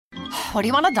What do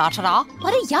you want to da-da-da?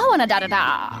 What do ya wanna da-da-da?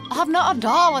 I have not a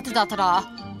da what to da-da-da.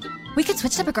 We could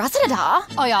switch to Progressa-da-da.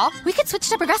 Oh, yeah? We could switch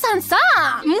to Progressa and sa.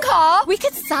 Mka? We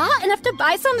could sa and have to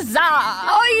buy some za.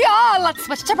 Oh, yeah, let's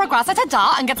switch to Progressa to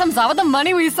da and get some za with the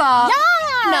money we saw.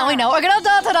 Yeah! Now we know we're gonna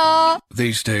da-da-da.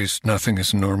 These days, nothing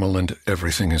is normal and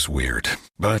everything is weird.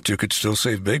 But you could still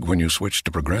save big when you switch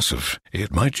to Progressive.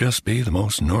 It might just be the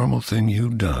most normal thing you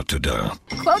da-da-da.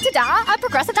 Quote to da at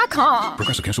Progressa.com.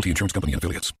 Progressive Casualty Insurance Company and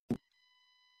Affiliates.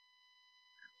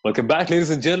 Welcome back,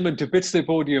 ladies and gentlemen, to Pitch the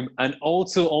Podium and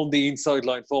also on the Inside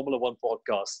Line Formula One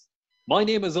podcast. My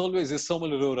name, as always, is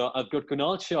Somal Arora. I've got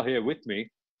Kunal Shah here with me.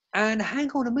 And hang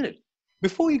on a minute.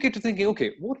 Before you get to thinking,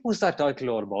 okay, what was that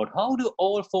title all about? How do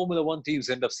all Formula One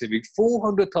teams end up saving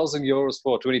 400,000 euros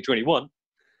for 2021?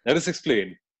 Let us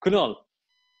explain. Kunal,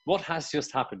 what has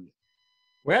just happened?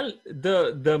 Well,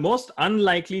 the most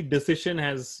unlikely decision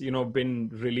has, been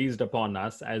released upon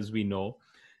us, as we know.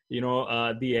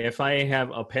 The FIA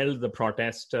have upheld the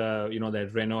protest, that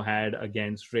Renault had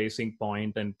against Racing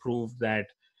Point and proved that,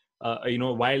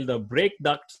 while the brake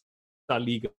ducts are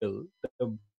legal,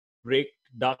 the brake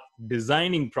duct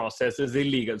designing process is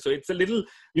illegal. So it's a little,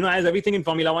 as everything in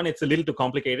Formula One, it's a little too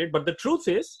complicated. But the truth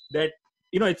is that,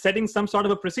 it's setting some sort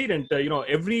of a precedent.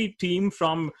 Every team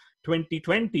from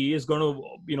 2020 is going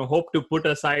to, hope to put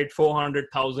aside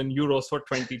 400,000 euros for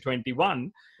 2021,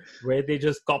 where they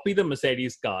just copy the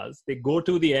Mercedes cars. They go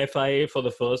to the FIA for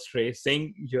the first race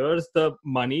saying, here's the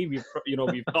money. We've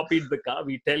copied the car.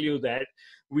 We tell you that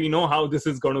we know how this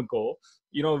is going to go.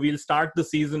 We'll start the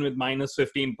season with minus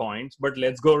 15 points, but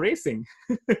let's go racing.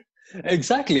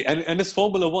 Exactly. And it's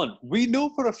Formula One. We know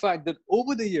for a fact that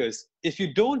over the years, if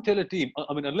you don't tell a team,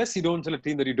 unless you don't tell a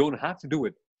team that you don't have to do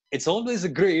it, it's always a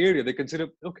gray area. They consider,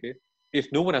 okay, if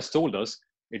no one has told us,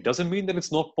 it doesn't mean that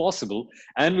it's not possible.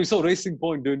 And we saw Racing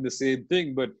Point doing the same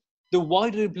thing. But the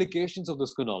wider implications of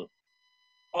this, Kunal,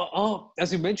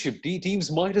 as you mentioned,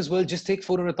 teams might as well just take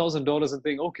 $400,000 and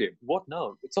think, okay, what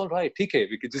now? It's all right, TK.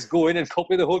 We could just go in and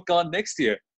copy the whole car next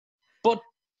year. But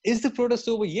is the protest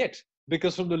over yet?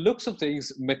 Because from the looks of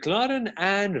things, McLaren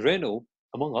and Renault,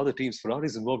 among other teams,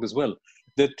 Ferrari's involved as well,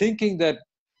 they're thinking that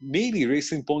maybe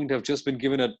Racing Point have just been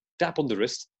given a tap on the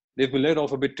wrist. They've been let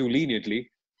off a bit too leniently,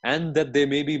 and that there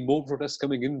may be more protests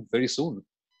coming in very soon.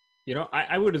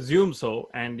 I would assume so.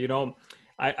 And,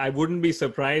 I wouldn't be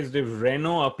surprised if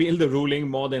Renault appealed the ruling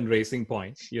more than Racing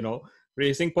Point.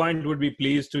 Racing Point would be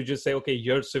pleased to just say, okay,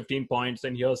 here's 15 points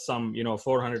and here's some,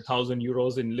 400,000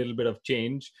 euros in a little bit of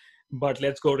change. But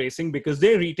let's go racing, because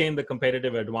they retain the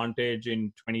competitive advantage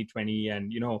in 2020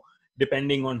 and,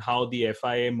 depending on how the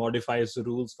FIA modifies the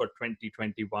rules for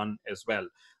 2021 as well.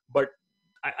 But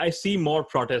I see more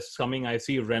protests coming. I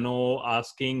see Renault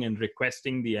asking and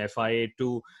requesting the FIA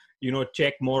to,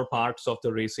 check more parts of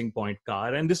the Racing Point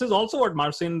car. And this is also what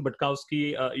Marcin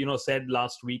Budkowski, said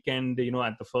last weekend,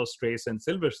 at the first race in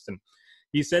Silverstone.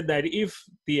 He said that if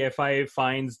the FIA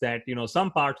finds that,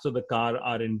 some parts of the car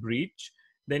are in breach,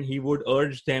 then he would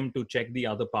urge them to check the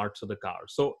other parts of the car.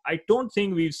 So I don't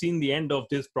think we've seen the end of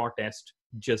this protest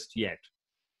just yet.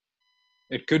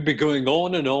 It could be going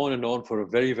on and on and on for a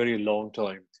very, very long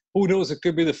time. Who knows? It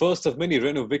could be the first of many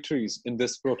Renault victories in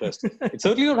this protest. It's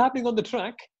certainly not happening on the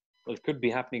track, but it could be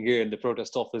happening here in the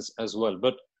protest office as well.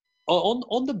 But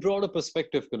on the broader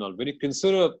perspective, Kunal, when you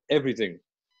consider everything,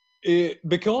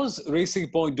 because Racing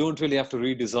Point don't really have to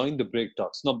redesign the brake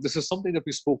ducts. Now, this is something that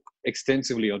we spoke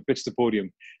extensively on Pitch the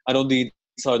Podium and on the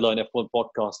Sideline F1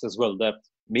 podcast as well, that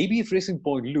maybe if Racing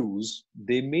Point lose,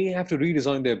 they may have to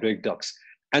redesign their brake ducts.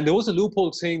 And there was a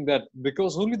loophole saying that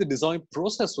because only the design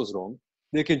process was wrong,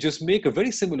 they can just make a very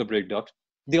similar brake duct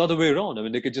the other way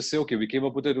around. They could just say, okay, we came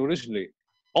up with it originally.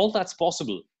 All that's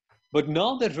possible. But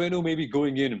now that Renault may be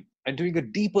going in and doing a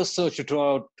deeper search to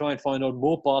try and find out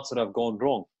more parts that have gone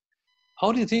wrong,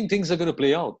 how do you think things are going to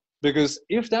play out? Because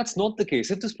if that's not the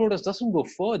case, if this protest doesn't go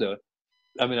further,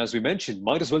 as we mentioned,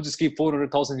 might as well just keep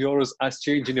 400,000 euros as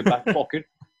change in your back pocket.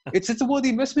 It's a worthy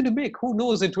investment to make. Who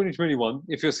knows in 2021,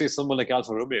 if you say someone like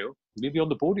Alfa Romeo, maybe on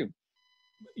the podium.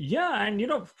 Yeah, and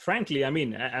frankly,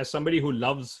 as somebody who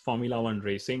loves Formula One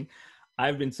racing,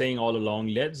 I've been saying all along,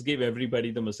 let's give everybody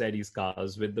the Mercedes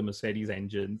cars with the Mercedes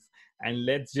engines, and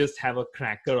let's just have a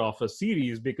cracker of a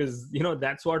series, because,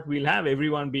 that's what we'll have,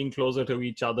 everyone being closer to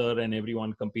each other and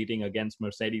everyone competing against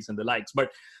Mercedes and the likes.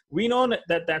 But we know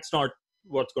that that's not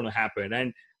what's going to happen.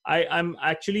 And I'm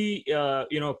actually,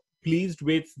 pleased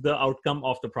with the outcome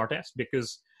of the protest,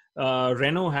 because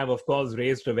Renault have, of course,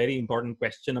 raised a very important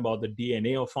question about the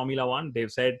DNA of Formula One.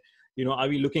 They've said, Are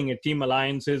we looking at team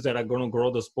alliances that are going to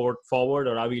grow the sport forward,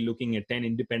 or are we looking at 10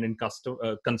 independent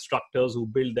constructors who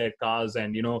build their cars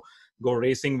and, go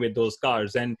racing with those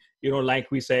cars? And,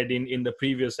 like we said in the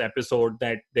previous episode,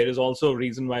 that there is also a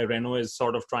reason why Renault is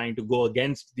sort of trying to go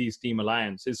against these team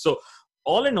alliances. So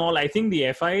all in all, I think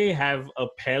the FIA have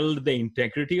upheld the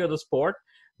integrity of the sport.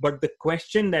 But the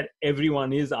question that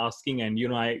everyone is asking, and,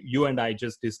 you and I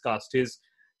just discussed is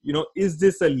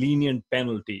this a lenient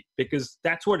penalty? Because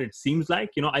that's what it seems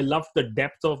like. I loved the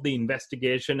depth of the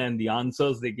investigation and the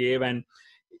answers they gave. And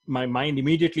my mind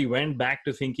immediately went back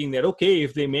to thinking that, okay,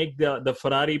 if they make the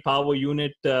Ferrari power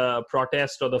unit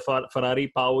protest or the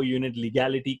Ferrari power unit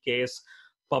legality case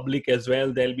public as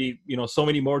well, there'll be, so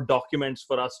many more documents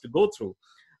for us to go through.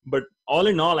 But all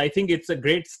in all, I think it's a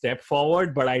great step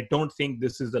forward, but I don't think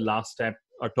this is the last step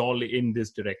at all in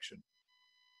this direction.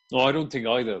 No, I don't think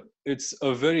either. It's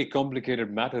a very complicated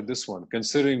matter, this one,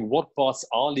 considering what parts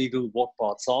are legal, what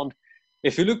parts aren't.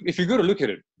 If you go to look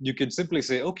at it, you can simply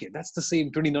say, okay, that's the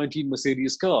same 2019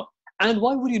 Mercedes car. And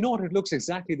why would you not? It looks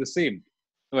exactly the same.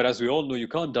 But as we all know, you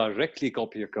can't directly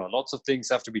copy a car. Lots of things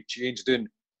have to be changed in.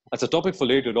 That's a topic for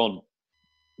later on.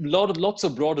 Lots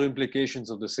of broader implications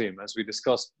of the same. As we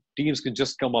discussed, teams can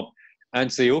just come up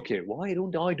and say, okay, why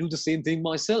don't I do the same thing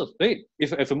myself? Right?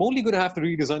 If I'm only going to have to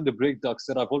redesign the brake ducts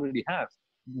that I've already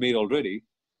made already,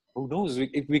 who knows?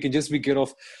 If we can just be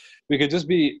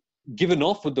given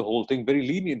off with the whole thing very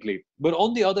leniently. But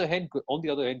on the other hand,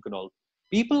 Kunal,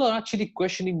 people are actually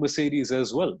questioning Mercedes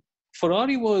as well.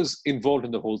 Ferrari was involved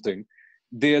in the whole thing.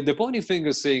 They're pointing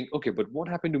fingers saying, okay, but what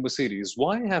happened to Mercedes?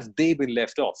 Why have they been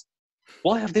left off?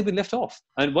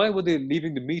 And why were they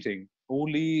leaving the meeting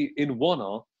only in 1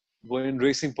 hour when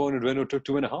Racing Point and Renault took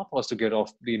 2.5 hours to get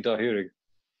off the entire hearing?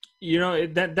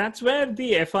 That's where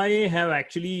the FIA have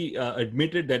actually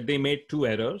admitted that they made 2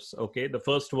 errors. Okay, the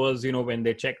first was, when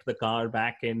they checked the car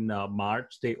back in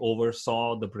March, they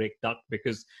oversaw the brake duct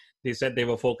because they said they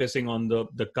were focusing on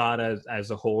the car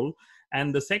as a whole.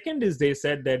 And the second is they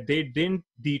said that they didn't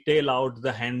detail out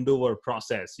the handover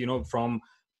process, from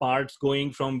parts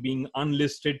going from being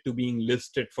unlisted to being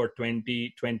listed for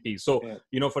 2020. So,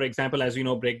 for example, as you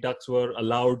know, brake ducts were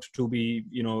allowed to be,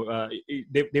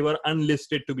 they were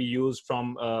unlisted to be used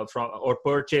from or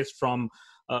purchased from,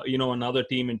 another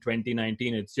team in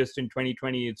 2019. It's just in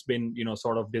 2020, it's been,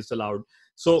 sort of disallowed.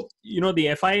 So,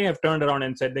 the FIA have turned around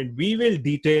and said that we will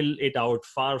detail it out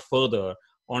far further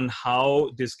on how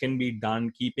this can be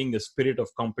done, keeping the spirit of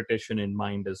competition in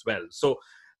mind as well. So,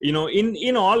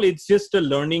 in all, it's just a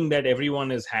learning that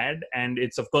everyone has had, and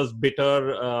it's of course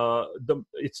bitter. I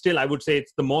would say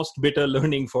it's the most bitter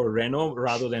learning for Renault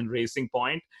rather than Racing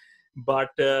Point.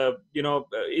 But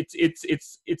it's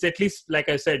at least, like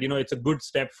I said, it's a good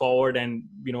step forward, and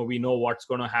we know what's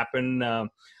going to happen.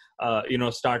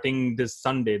 Starting this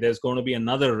Sunday, there's going to be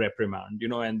another reprimand.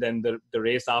 And then the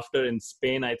race after in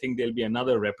Spain, I think there'll be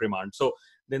another reprimand. So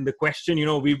then the question,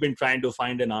 we've been trying to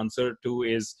find an answer to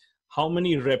is, how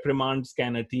many reprimands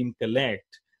can a team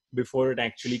collect before it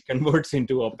actually converts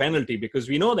into a penalty? Because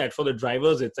we know that for the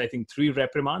drivers, it's, I think, 3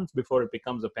 reprimands before it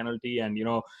becomes a penalty, and,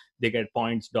 they get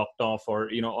points docked off or,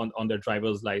 on their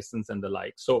driver's license and the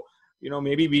like. So,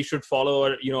 maybe we should follow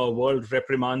a World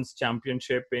Reprimands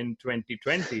Championship in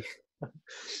 2020.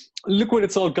 Look what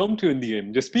it's all come to in the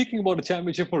end. Just speaking about a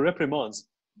championship for reprimands,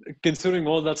 considering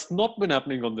all that's not been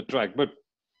happening on the track. But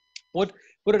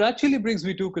what it actually brings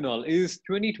me to, Kunal, is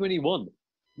 2021.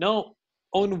 Now,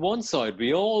 on one side,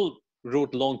 we all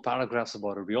wrote long paragraphs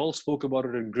about it. We all spoke about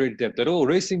it in great depth, that,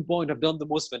 Racing Point have done the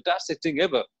most fantastic thing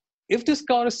ever. If this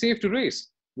car is safe to race,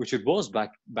 which it was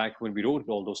back when we wrote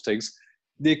all those things,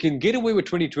 they can get away with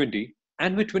 2020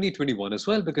 and with 2021 as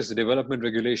well, because the development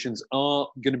regulations are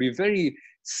going to be very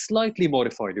slightly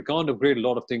modified. You can't upgrade a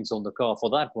lot of things on the car for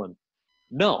that one.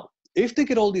 Now, if they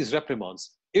get all these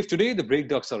reprimands, if today the brake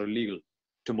ducts are illegal,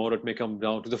 tomorrow it may come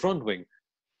down to the front wing.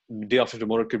 Day after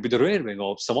tomorrow, it could be the rear wing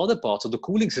or some other parts of the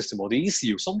cooling system or the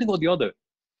ECU, something or the other.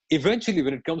 Eventually,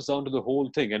 when it comes down to the whole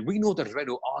thing, and we know that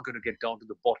Renault are going to get down to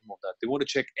the bottom of that. They want to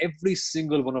check every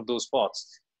single one of those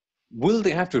parts. Will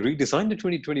they have to redesign the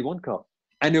 2021 car?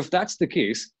 And if that's the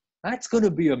case, that's going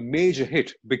to be a major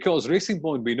hit, because Racing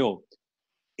Point, we know,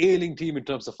 ailing team in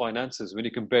terms of finances when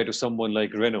you compare to someone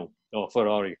like Renault or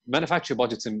Ferrari. Manufacturer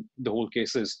budgets in the whole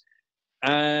cases.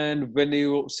 And when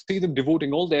you see them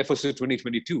devoting all their efforts to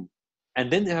 2022,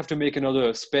 and then they have to make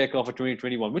another spare car for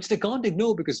 2021, which they can't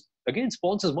ignore because, again,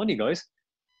 sponsors money, guys.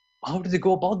 How do they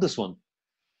go about this one?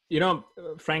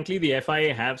 Frankly, the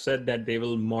FIA have said that they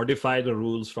will modify the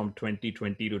rules from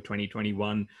 2020 to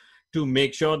 2021 to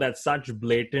make sure that such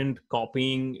blatant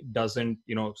copying doesn't,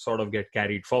 sort of get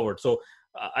carried forward. So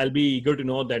I'll be eager to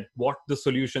know that what the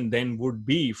solution then would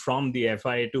be from the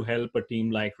FIA to help a team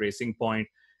like Racing Point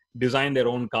design their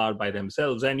own car by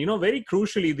themselves. And, very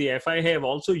crucially, the FIA have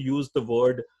also used the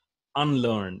word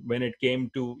unlearn when it came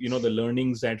to, the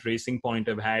learnings that Racing Point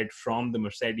have had from the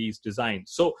Mercedes design.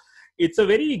 So it's a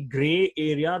very gray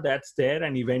area that's there.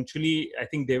 And eventually, I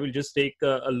think they will just take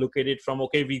a look at it from,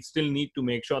 okay, we still need to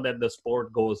make sure that the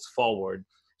sport goes forward.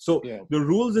 So the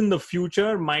rules in the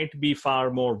future might be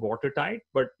far more watertight,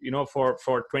 but for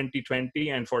 2020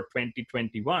 and for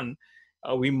 2021,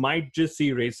 we might just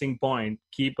see Racing Point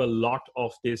keep a lot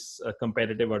of this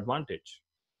competitive advantage.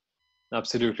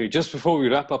 Absolutely. Just before we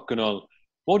wrap up, Kunal,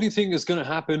 what do you think is going to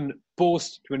happen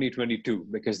post 2022?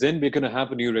 Because then we're going to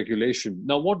have a new regulation.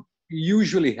 Now, what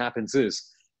usually happens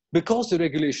is, because the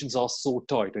regulations are so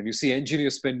tight, and you see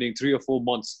engineers spending 3 or 4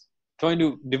 months trying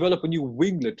to develop a new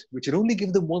winglet, which would only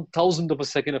give them 1,000th of a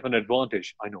second of an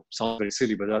advantage. I know, sounds very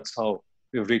silly, but that's how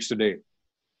we've reached today.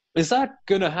 Is that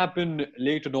going to happen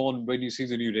later on when you see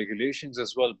the new regulations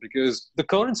as well? Because the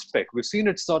current spec, we've seen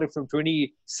it started from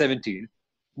 2017,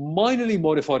 minorly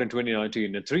modified in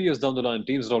 2019, and 3 years down the line,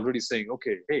 teams are already saying,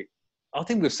 okay, hey, I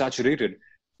think we've saturated.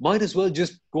 Might as well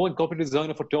just go and copy the design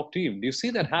of a top team. Do you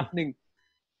see that happening?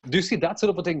 Do you see that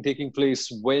sort of a thing taking place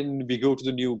when we go to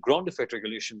the new ground effect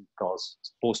regulation cars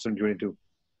post 2022?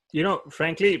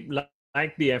 Frankly,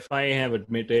 like the FIA have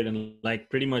admitted, and like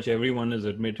pretty much everyone has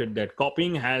admitted, that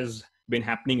copying has been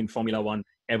happening in Formula One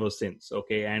ever since.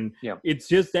 Okay. And it's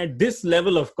just that this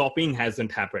level of copying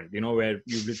hasn't happened, where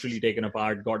you've literally taken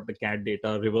apart, got the CAD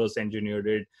data, reverse engineered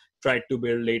it, tried to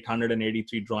build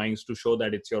 883 drawings to show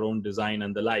that it's your own design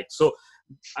and the like. So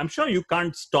I'm sure you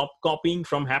can't stop copying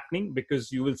from happening,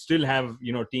 because you will still have,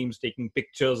 teams taking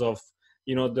pictures of,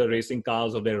 the racing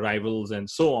cars of their rivals and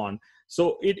so on.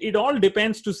 So it all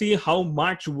depends to see how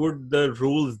much would the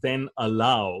rules then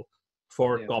allow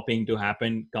for copying to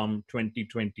happen come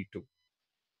 2022.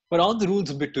 But aren't the rules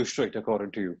a bit too strict,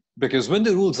 according to you? Because when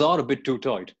the rules are a bit too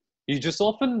tight, you just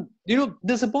often,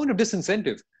 there's a point of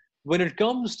disincentive. When it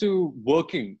comes to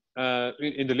working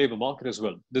in the labor market as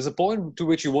well, there's a point to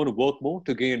which you want to work more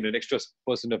to gain an extra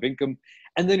 % of income.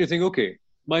 And then you think, okay,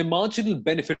 my marginal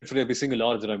benefit for every single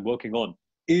hour that I'm working on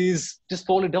is just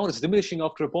falling down. It's diminishing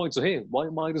after a point. So, hey, why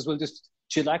might as well just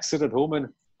chillax, sit at home and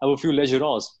have a few leisure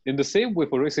hours? In the same way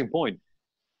for Racing Point,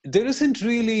 there isn't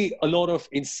really a lot of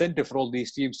incentive for all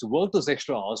these teams to work those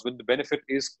extra hours when the benefit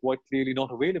is quite clearly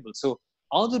not available. So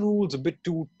are the rules a bit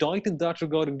too tight in that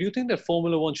regard? And do you think that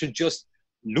Formula One should just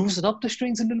loosen up the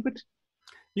strings a little bit?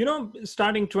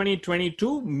 Starting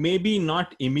 2022, maybe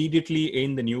not immediately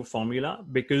in the new formula,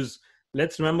 because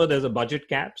let's remember there's a budget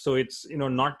cap. So it's,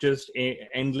 not just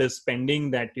endless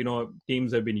spending that,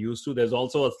 teams have been used to. There's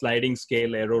also a sliding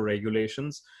scale aero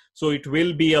regulations. So it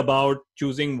will be about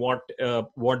choosing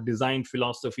what design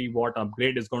philosophy, what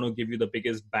upgrade is going to give you the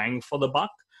biggest bang for the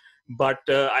buck. But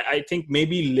I think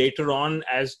maybe later on,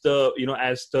 as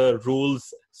the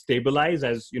rules stabilize,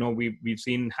 as we've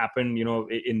seen happen,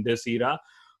 in this era,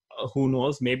 who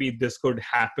knows? Maybe this could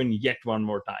happen yet one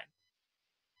more time.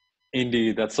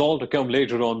 Indeed, that's all to come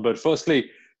later on. But firstly,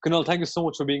 Kunal, thank you so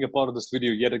much for being a part of this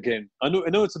video yet again. I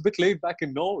know it's a bit late back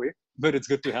in Norway, but it's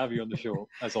good to have you on the show,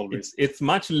 as always. It's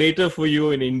much later for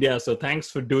you in India, so thanks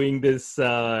for doing this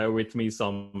with me,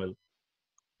 Saumil.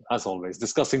 As always,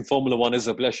 discussing Formula One is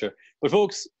a pleasure. But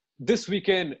folks, this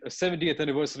weekend, 70th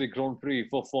anniversary Grand Prix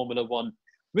for Formula One.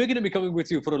 We're going to be coming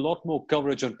with you for a lot more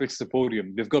coverage on Pitch the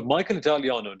Podium. We've got Michael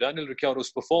Italiano, Daniel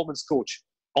Ricciardo's performance coach,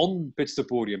 on Pitch the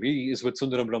Podium. He is with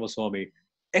Sundaram Ramaswamy.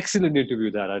 Excellent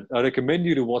interview that. I recommend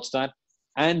you to watch that.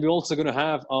 And we're also going to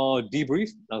have our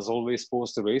debrief, as always,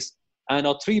 post the race, and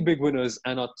our 3 big winners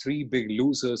and our 3 big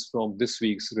losers from this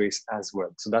week's race as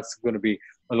well. So that's going to be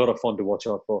a lot of fun to watch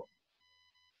out for.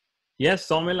 Yes,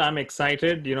 Saumil, I'm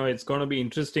excited. It's going to be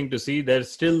interesting to see. There's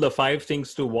still the 5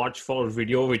 things to watch for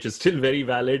video, which is still very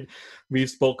valid. We've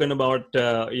spoken about,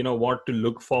 what to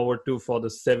look forward to for the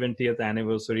 70th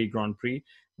anniversary Grand Prix.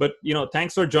 But,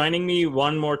 thanks for joining me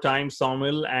one more time,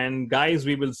 Saumil. And guys,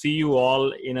 we will see you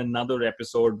all in another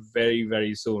episode very,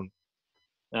 very soon.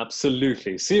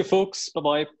 Absolutely. See you, folks.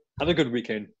 Bye-bye. Have a good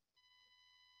weekend.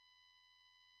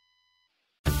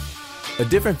 A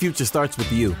different future starts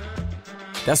with you.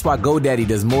 That's why GoDaddy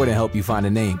does more than help you find a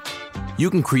name. You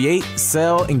can create,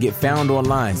 sell, and get found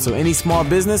online, so any small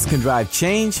business can drive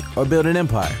change or build an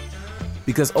empire.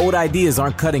 Because old ideas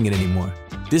aren't cutting it anymore.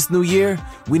 This new year,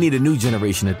 we need a new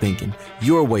generation of thinking,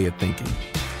 your way of thinking.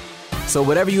 So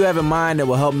whatever you have in mind that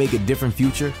will help make a different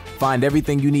future, find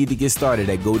everything you need to get started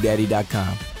at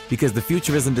GoDaddy.com. Because the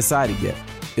future isn't decided yet.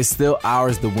 It's still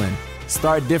ours to win.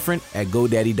 Start different at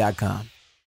GoDaddy.com.